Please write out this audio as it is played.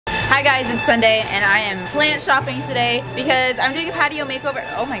Hi guys, it's Sunday and I am plant shopping today because I'm doing a patio makeover.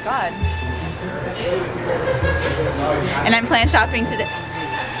 Oh my god. And I'm plant shopping today.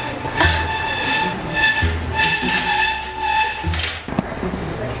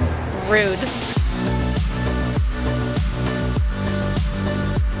 Rude.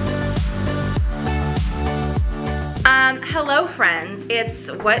 Hello friends. It's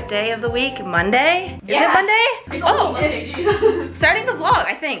what day of the week? Monday? Yeah. Is it Monday? It's Monday, Jesus. Starting the vlog,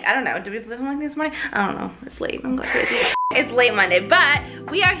 I think. I don't know. Did we film like this morning? I don't know. It's late. I'm going crazy. It's late Monday, but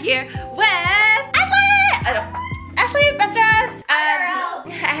we are here with Ashley, best dress.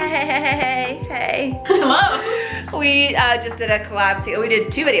 Hey. Hello. We just did a collab. We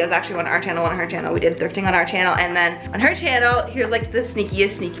did 2 videos actually, one on our channel, one on her channel. We did thrifting on our channel, and then on her channel, here's like the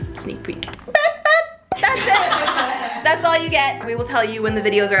sneakiest sneak peek. That's it. That's all you get. We will tell you when the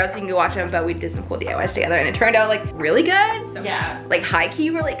videos are out so you can go watch them, but we did some cool DIYs together and it turned out like really good. So, yeah. Like high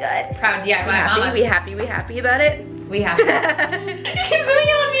key really good. Proud DIY We happy about it. We happy. You keep zooming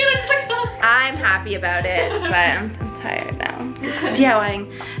in on me and I'm just like, oh. I'm happy about it, but I'm tired now.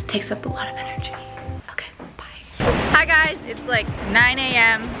 DIYing takes up a lot of energy. Okay, bye. Hi guys, it's like 9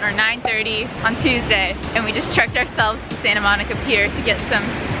 a.m. or 9:30 on Tuesday and we just trekked ourselves to Santa Monica Pier to get some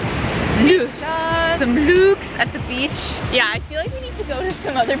looks at the beach. Yeah, I feel like we need to go to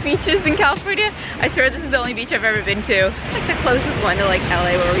some other beaches in California. I swear this is the only beach I've ever been to. Like the closest one to like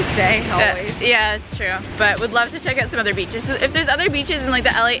LA where we stay always. Yeah, it's true. But would love to check out some other beaches. So if there's other beaches in like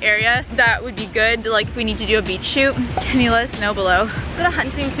the LA area that would be good, like if we need to do a beach shoot, can you let us know below? Go to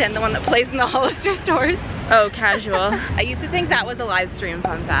Huntington, the one that plays in the Hollister stores. Oh, casual. I used to think that was a live stream,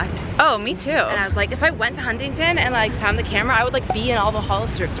 fun fact. Oh, me too. And I was like, if I went to Huntington and like found the camera, I would like be in all the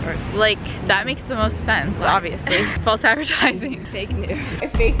Hollister stores. Like, that makes the most sense, obviously. False advertising. Fake news.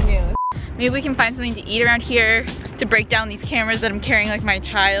 Fake news. Maybe we can find something to eat around here to break down these cameras that I'm carrying like my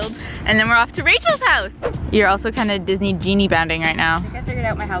child. And then we're off to Rachel's house. You're also kind of Disney genie bounding right now. I think I figured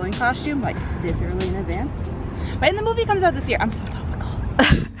out my Halloween costume like this early in advance. But and the movie comes out this year. I'm so topical.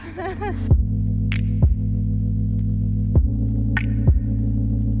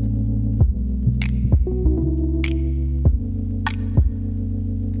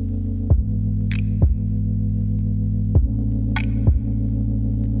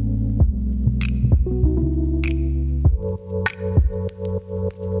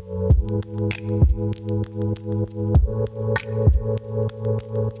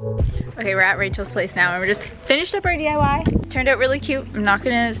 Okay, we're at Rachel's place now and we're just finished up our DIY. Turned out really cute. I'm not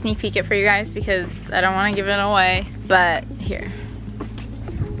gonna sneak peek it for you guys because I don't want to give it away, but here.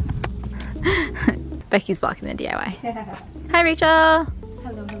 Becky's blocking the DIY. Hi Rachel!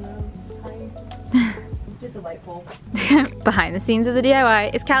 Hello. Hi. Just a light bulb. Behind the scenes of the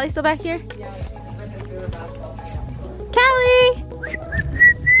DIY. Is Callie still back here? Yeah. Callie!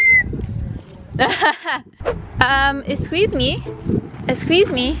 Excuse me.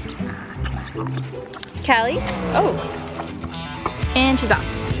 Excuse me. Callie? Oh. And she's off.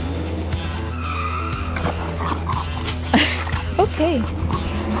 Okay.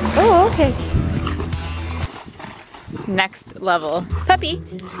 Oh, okay. Next level. Puppy.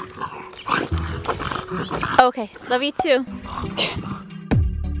 Okay, love you too.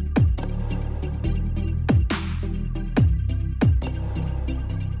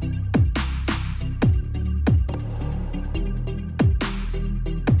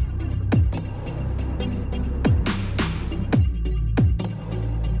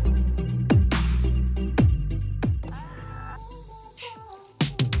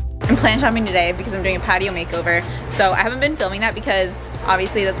 I'm plant shopping today because I'm doing a patio makeover. So I haven't been filming that because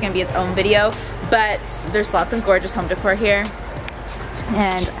obviously that's gonna be its own video, but there's lots of gorgeous home decor here.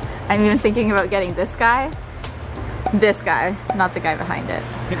 And I'm even thinking about getting this guy. This guy, not the guy behind it.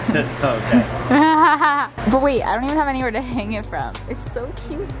 Okay. But wait, I don't even have anywhere to hang it from. It's so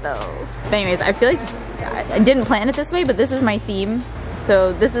cute though. But anyways, I feel like I didn't plan it this way, but this is my theme.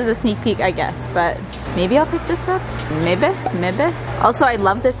 So this is a sneak peek, I guess, but maybe I'll pick this up. Maybe. Also, I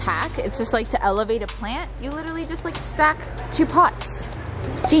love this hack. It's just like to elevate a plant. You literally just like stack 2 pots.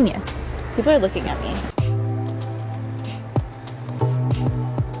 Genius. People are looking at me.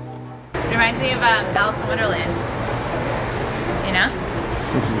 It reminds me of Alice in Wonderland. You know?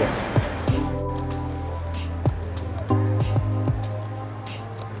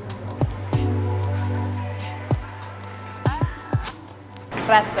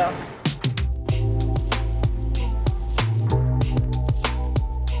 Prezzo.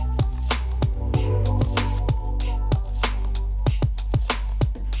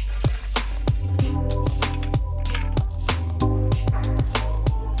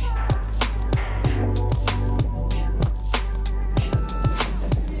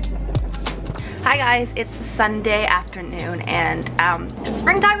 Hi guys, it's Sunday afternoon and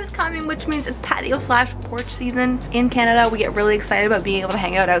springtime is coming, which means it's patio slash porch season in Canada. We get really excited about being able to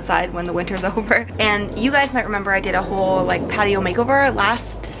hang out outside when the winter's over. And you guys might remember I did a whole like patio makeover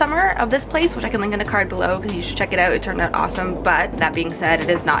last summer of this place, which I can link in the card below because you should check it out. It turned out awesome. But that being said, it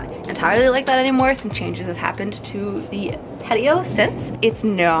is not entirely like that anymore. Some changes have happened to the patio since. It's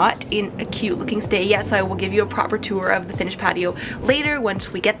not in a cute looking state yet, so I will give you a proper tour of the finished patio later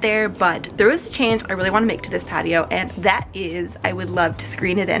once we get there. But there is a change I really want to make to this patio, and that is I would love to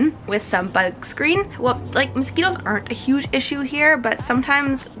screen it in with some bug screen. Well, like mosquitoes aren't a huge issue here, but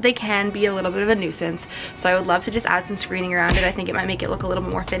sometimes they can be a little bit of a nuisance. So I would love to just add some screening around it. I think it might make it look a little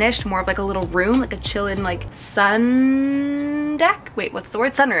bit more finished, more of like a little room, like a chillin' like sun deck. Wait, what's the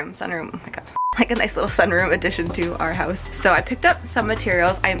word? Sunroom. Sunroom. Oh my god. Like a nice little sunroom addition to our house. So I picked up some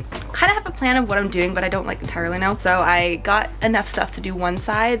materials. I kind of have a plan of what I'm doing, but I don't like entirely know. So I got enough stuff to do one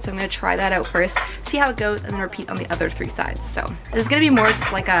side. So I'm gonna try that out first, see how it goes, and then repeat on the other 3 sides. So this is gonna be more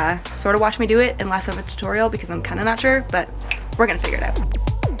just like a sort of watch me do it and less of a tutorial because I'm kind of not sure, but we're gonna figure it out.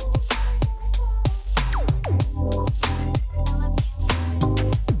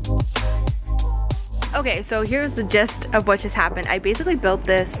 Okay, so here's the gist of what just happened. I basically built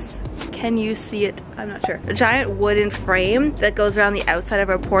this, can you see it? I'm not sure. A giant wooden frame that goes around the outside of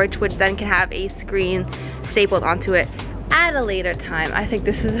our porch, which then can have a screen stapled onto it at a later time. I think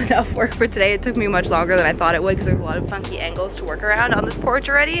this is enough work for today. It took me much longer than I thought it would because there's a lot of funky angles to work around on this porch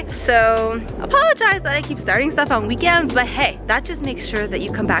already. So apologize that I keep starting stuff on weekends, but hey, that just makes sure that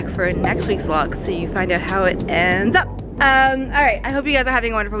you come back for next week's vlog so you find out how it ends up. All right, I hope you guys are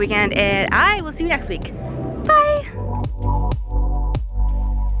having a wonderful weekend and I will see you next week. Bye.